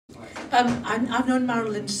I've known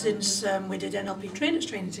Marilyn since we did NLP Trainers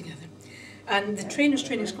Training together. And the Trainers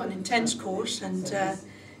Training is quite an intense course, and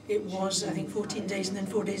it was, I think, 14 days and then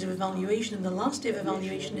 4 days of evaluation, and the last day of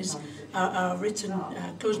evaluation is our written,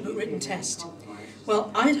 closed book written test.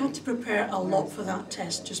 Well, I'd had to prepare a lot for that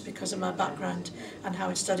test just because of my background and how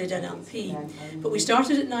I'd studied NLP. But we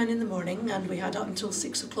started at 9 in the morning and we had up until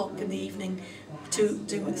 6 o'clock in the evening to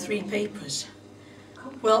do 3 papers.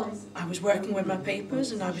 Well, I was working with my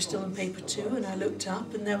papers and I was still in paper 2, and I looked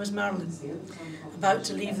up and there was Marilyn about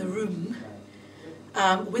to leave the room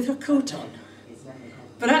with her coat on.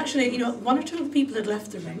 But actually, you know, 1 or 2 people had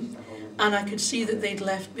left the room and I could see that they'd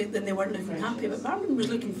left, then they weren't looking happy, but Marilyn was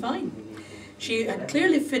looking fine. She had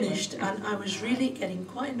clearly finished, and I was really getting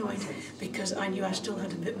quite annoyed because I knew I still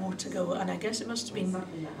had a bit more to go, and I guess it must have been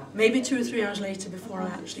maybe 2 or 3 hours later before I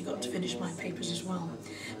actually got to finish my papers as well.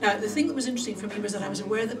 Now, the thing that was interesting for me was that I was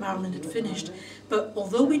aware that Marilyn had finished, but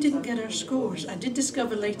although we didn't get our scores, I did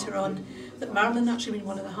discover later on that Marilyn had actually been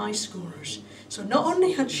one of the high scorers. So not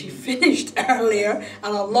only had she finished earlier,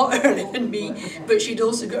 and a lot earlier than me, but she'd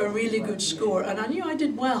also got a really good score, and I knew I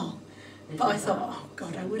did well. But I thought, oh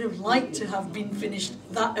God, I would have liked to have been finished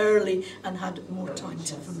that early and had more time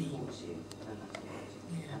for me.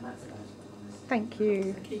 Thank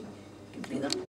you. Okay, complete that.